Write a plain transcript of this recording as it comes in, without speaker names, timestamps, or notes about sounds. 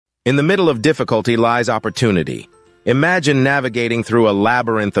In the middle of difficulty lies opportunity. Imagine navigating through a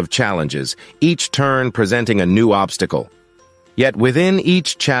labyrinth of challenges, each turn presenting a new obstacle. Yet within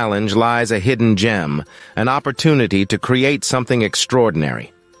each challenge lies a hidden gem, an opportunity to create something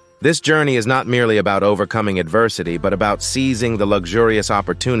extraordinary. This journey is not merely about overcoming adversity, but about seizing the luxurious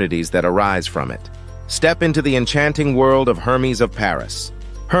opportunities that arise from it. Step into the enchanting world of Hermès of Paris.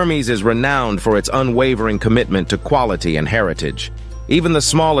 Hermès is renowned for its unwavering commitment to quality and heritage. Even the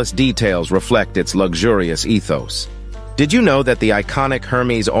smallest details reflect its luxurious ethos. Did you know that the iconic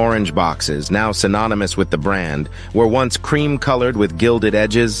Hermès orange boxes, now synonymous with the brand, were once cream-colored with gilded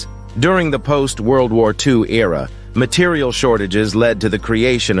edges? During the post-World War II era, material shortages led to the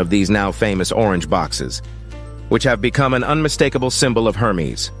creation of these now famous orange boxes, which have become an unmistakable symbol of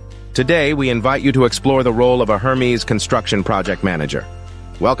Hermès. Today, we invite you to explore the role of a Hermès Construction Project Manager.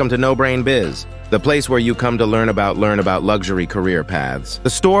 Welcome to No Brain Biz, the place where you come to learn about luxury career paths. The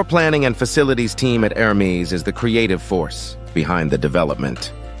store planning and facilities team at Hermès is the creative force behind the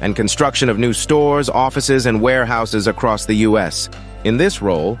development and construction of new stores, offices, and warehouses across the U.S. In this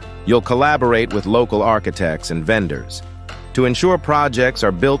role, you'll collaborate with local architects and vendors. To ensure projects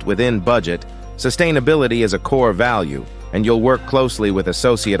are built within budget, sustainability is a core value, and you'll work closely with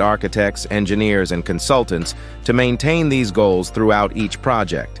associate architects, engineers, and consultants to maintain these goals throughout each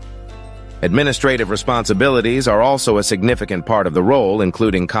project. Administrative responsibilities are also a significant part of the role,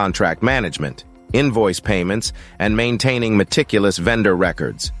 including contract management, invoice payments, and maintaining meticulous vendor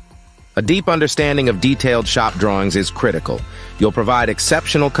records. A deep understanding of detailed shop drawings is critical. You'll provide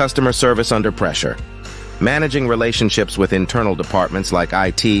exceptional customer service under pressure, managing relationships with internal departments like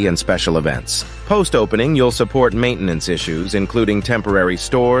IT and special events. Post-opening, you'll support maintenance issues, including temporary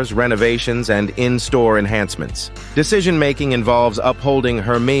stores, renovations, and in-store enhancements. Decision-making involves upholding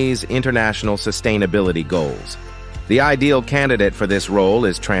Hermès' international sustainability goals. The ideal candidate for this role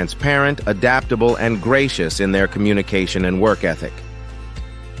is transparent, adaptable, and gracious in their communication and work ethic.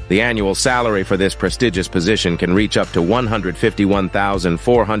 The annual salary for this prestigious position can reach up to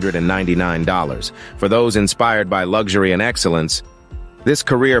 $151,499. For those inspired by luxury and excellence, this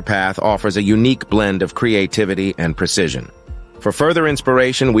career path offers a unique blend of creativity and precision. For further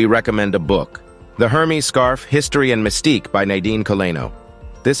inspiration, we recommend a book, The Hermès Scarf, History and Mystique by Nadine Coleno.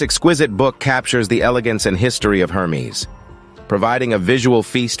 This exquisite book captures the elegance and history of Hermès, providing a visual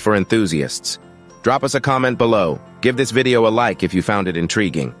feast for enthusiasts. Drop us a comment below. Give this video a like if you found it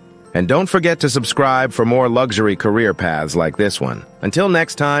intriguing. And don't forget to subscribe for more luxury career paths like this one. Until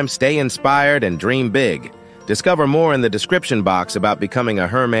next time, stay inspired and dream big. Discover more in the description box about becoming a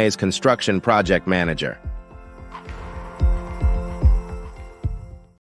Hermès Construction Project Manager.